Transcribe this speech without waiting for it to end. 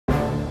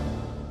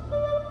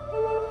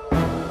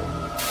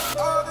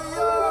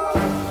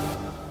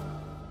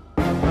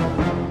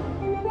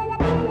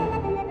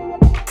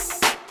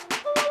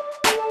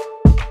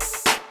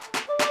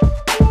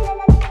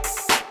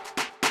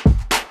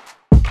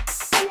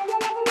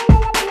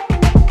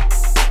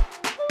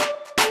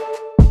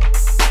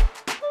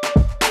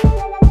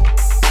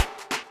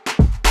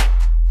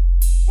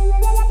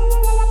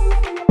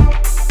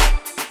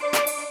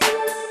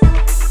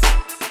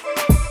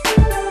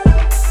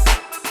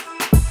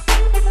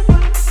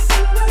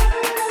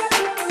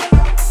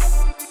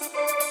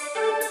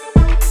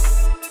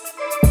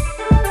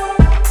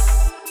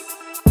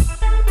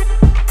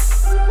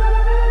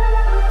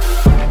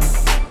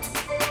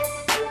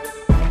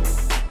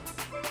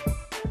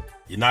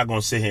not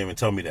gonna sit here and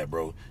tell me that,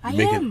 bro. I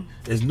am.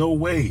 There's no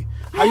way.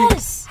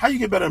 Yes. How you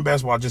get better in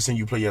basketball? I just seen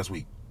you play last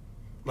week.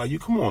 Like, you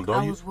come on,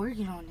 dog. I was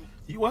working on it.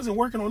 You wasn't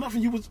working on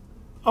nothing. You was.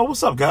 Oh,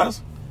 what's up,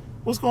 guys?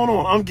 What's going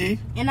on? I'm Ghee.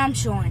 And I'm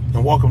Shawn.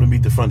 And welcome to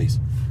Meet the Funnies.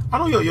 I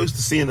know y'all used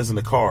to seeing us in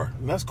the car,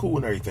 and that's cool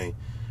and everything.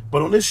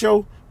 But on this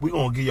show, we're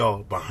gonna give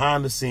y'all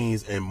behind the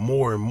scenes and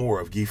more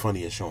of Ghee,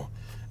 Funny, and Shawn.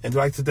 And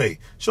like today,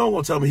 Shawn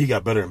gonna tell me he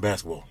got better in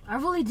basketball. I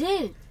really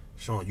did.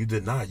 Shawn, you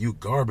did not. You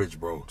garbage,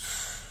 bro.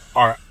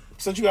 All right,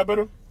 since you got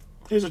better,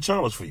 here's a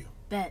challenge for you.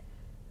 Bet.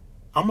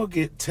 I'm gonna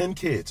get 10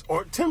 kids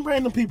or 10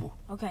 random people.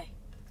 Okay.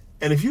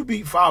 And if you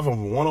beat 5 of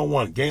them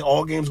one-on-one,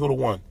 all games go to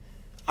 1,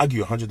 I'll give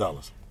you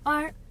 $100. All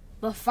right.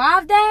 But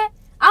 5, Dad,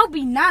 I'll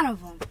beat 9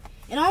 of them.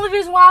 And the only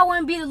reason why I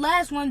wouldn't be the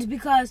last one is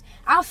because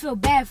I'll feel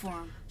bad for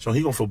him. So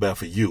he gonna feel bad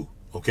for you,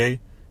 okay?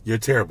 You're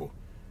terrible.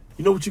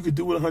 You know what you could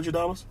do with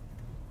 $100?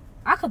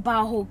 I could buy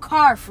a whole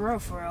car for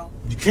real.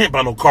 You can't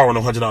buy no car with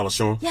no $100,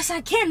 Shawn. Yes,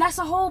 I can. That's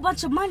a whole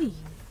bunch of money.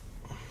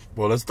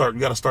 Well, let's start.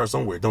 You gotta start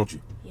somewhere, don't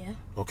you? Yeah.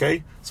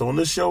 Okay? So on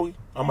this show,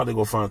 I'm about to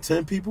go find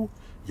 10 people.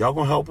 Y'all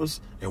gonna help us,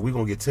 and we're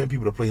gonna get 10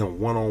 people to play him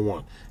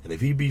one-on-one. And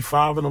if he beat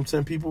 5 of them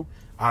 10 people,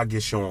 I'll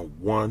get Shawn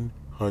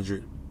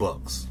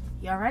 $100.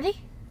 Y'all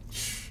ready?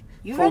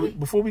 You ready?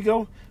 Before we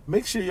go,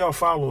 make sure y'all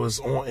follow us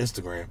on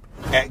Instagram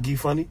at Ghee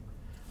Funny,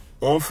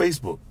 on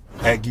Facebook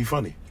at Ghee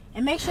Funny.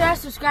 And make sure y'all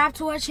subscribe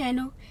to our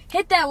channel,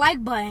 hit that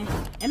like button,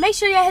 and make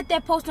sure y'all hit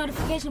that post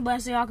notification button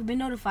so y'all can be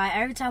notified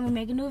every time we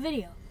make a new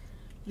video.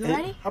 You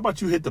ready? How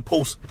about you hit the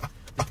post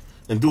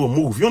and do a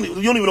move? You don't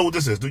even know what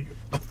this is, do you?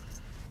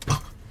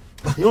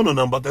 You don't know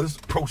nothing about that. It's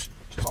pro shit.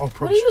 It's all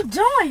pro shit. What are you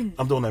doing?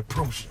 I'm doing that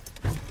pro shit.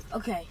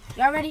 Okay.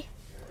 Y'all ready?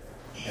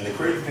 And the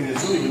crazy thing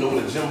is, you don't even know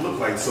what the gym looks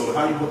like. So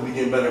how you supposed to be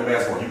getting better in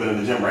basketball? You been in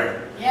the gym, right?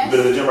 Yes. You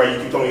been in the gym, right? You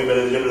keep telling me you been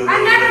in the gym.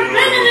 I've never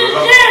been in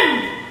the gym.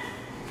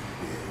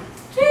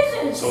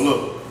 Jesus. So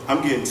look,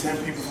 I'm getting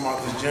 10 people from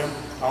out this gym.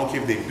 I don't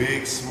care if they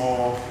big,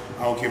 small.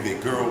 I don't care if they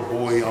girl,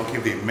 boy. I don't care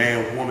if they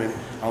man, woman.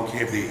 I don't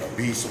care if they a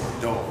beast or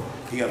a dog.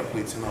 You gotta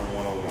play 10 on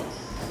one-on-one.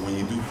 When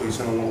you do play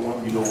 10 on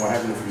one-on-one, you know what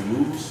happens if you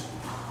lose?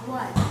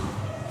 What?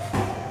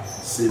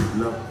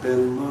 Sitting up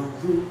in my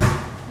room.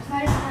 It's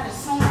not even how to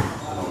song.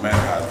 No matter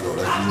how it goes,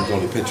 that's just the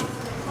only picture.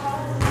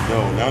 Yo,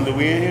 now that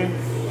we in here,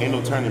 ain't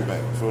no turning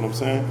back. You feel what I'm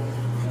saying?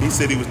 He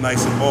said he was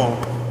nice and ball.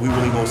 We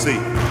really gonna see.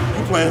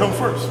 You playing him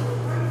first.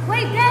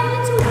 Wait, Dad,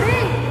 you're too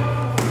big.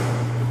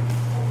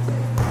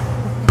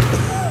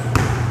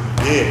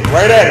 Yeah,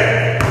 right at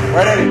it.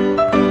 Right at it.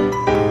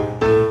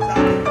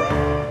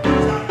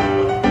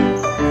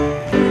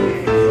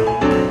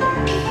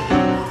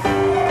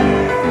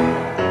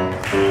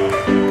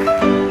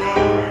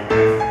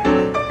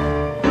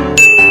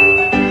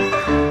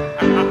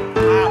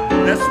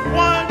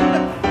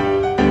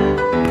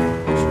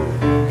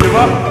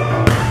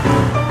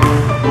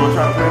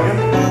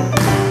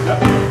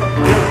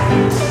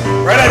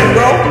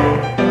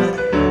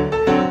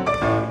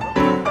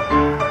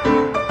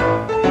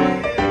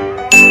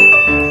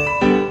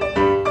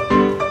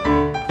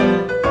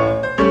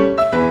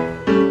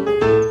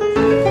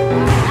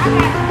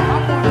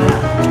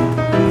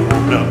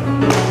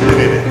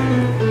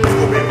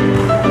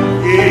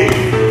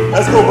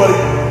 Let's go, buddy.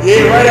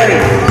 Yeah, right at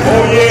it.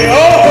 Oh, yeah.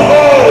 Oh!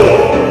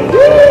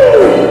 Woo!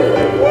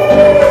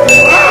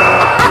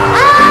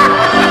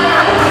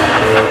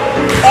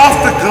 Off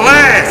the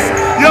glass.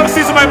 You ever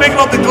see somebody make it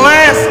off the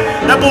glass?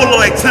 That boy look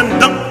like Tim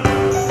Duncan.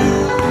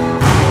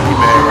 He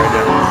mad right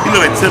now. He look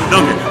like Tim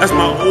Duncan. That's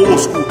my old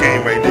school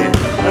game right there.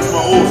 That's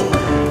my old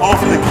school. Off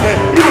the glass.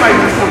 He look like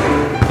this one.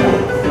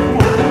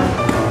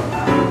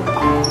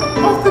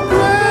 Off the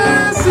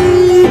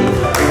glassy.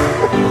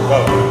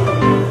 Go.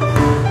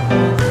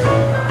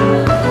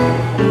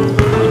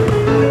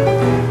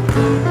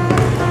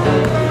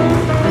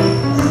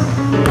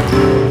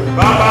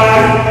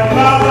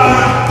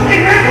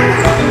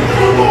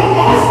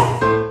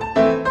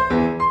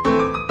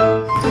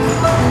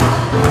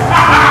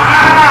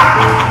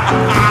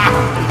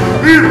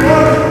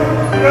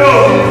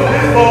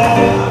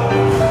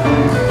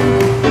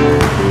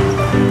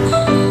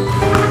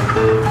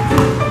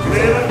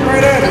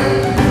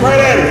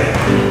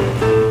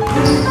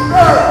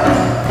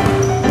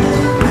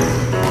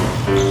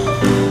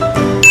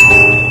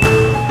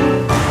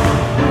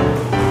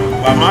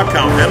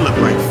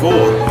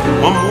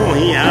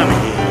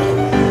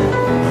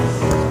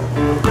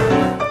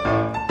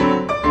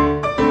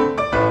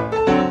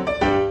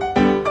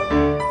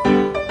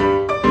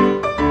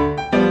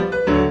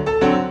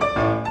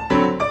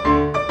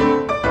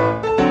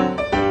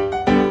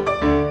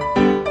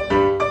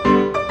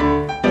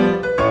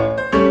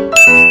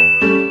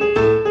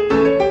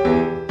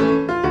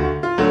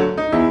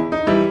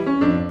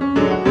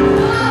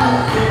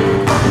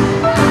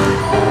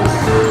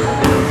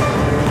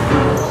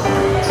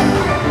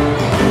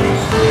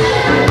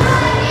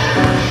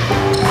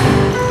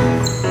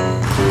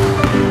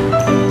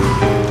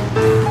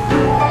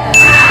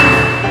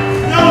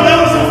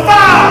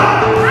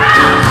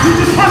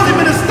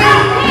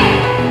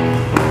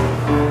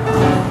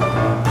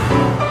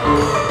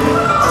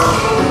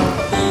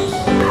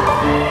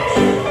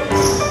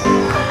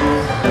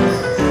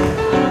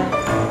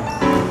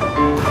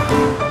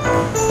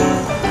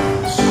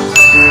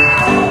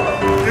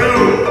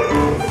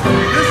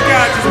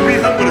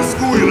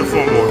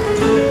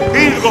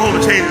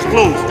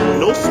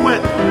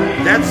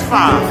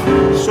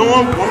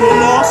 Shawn, one more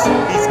loss,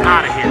 he's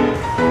out of here.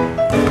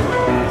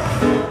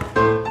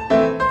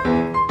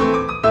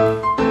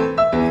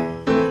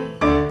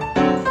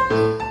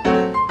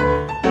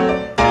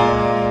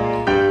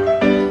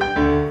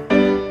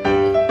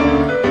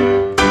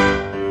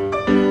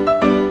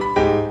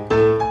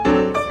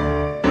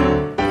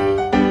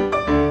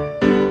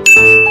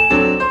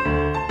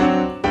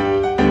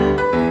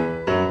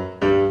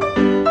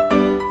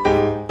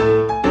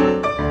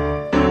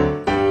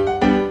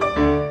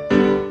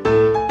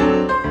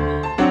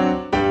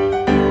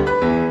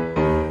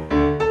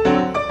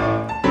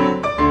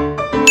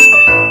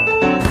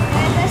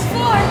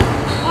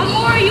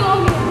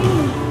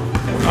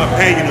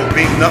 Hey, you know,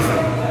 being nothing.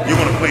 You're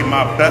gonna play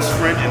my best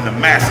friend and the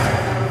master.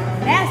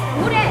 Master?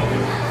 Who that?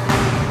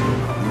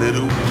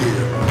 Little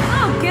Gil.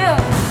 Oh, Gil.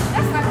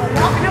 That's like a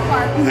walk in the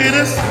park. You hear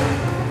this?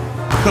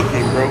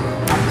 Cooking, bro.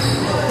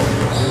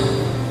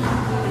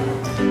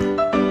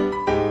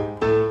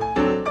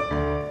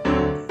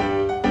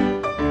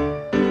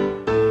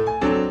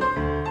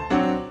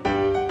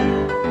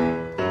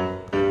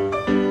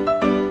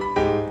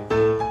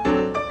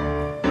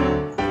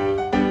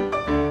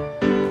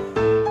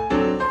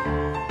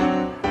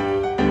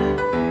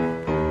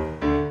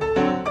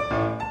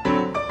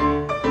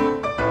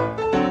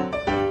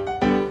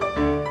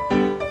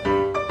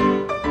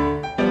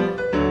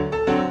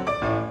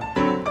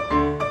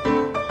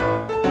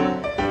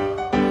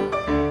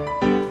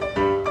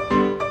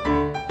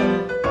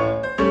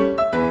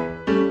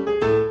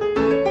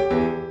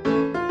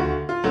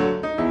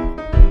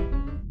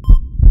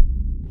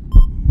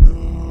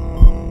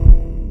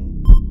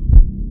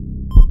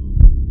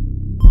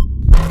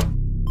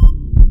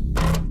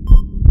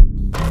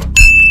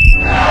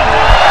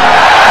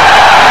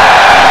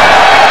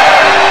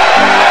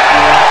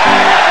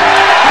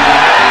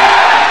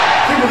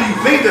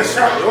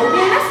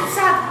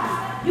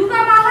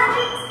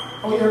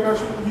 Oh yeah, I got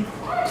you.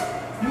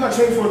 You got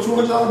change for a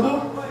 $200 bill?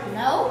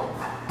 No.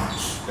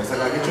 Guess I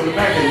gotta get you in the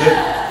back end then.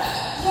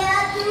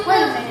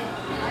 Wait a minute.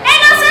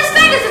 Ain't no such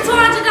thing as a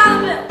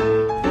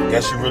 $200 bill.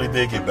 Guess you really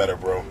did get better,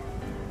 bro.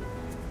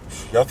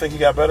 Y'all think he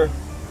got better?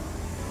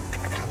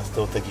 I kinda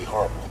still think he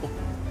horrible.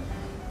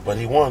 But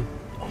he won.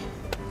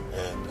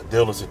 And a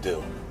deal is a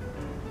deal.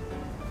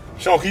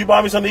 Shawn, can you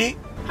buy me something to eat?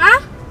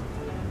 Huh?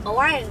 Oh,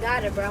 I ain't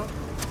got it, bro.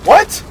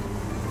 What?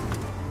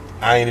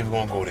 I ain't even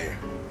gonna go there.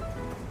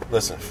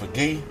 Listen, for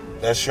Ghee,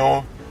 that's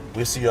Shawn.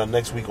 We'll see y'all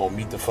next week on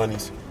Meet the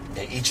Funnies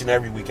and each and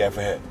every week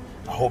after that.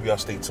 I hope y'all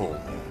stay tuned,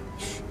 man.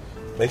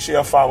 Make sure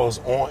y'all follow us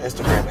on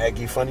Instagram at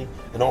Ghee Funny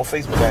and on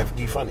Facebook at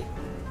Ghee Funny.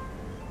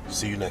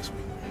 See you next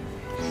week.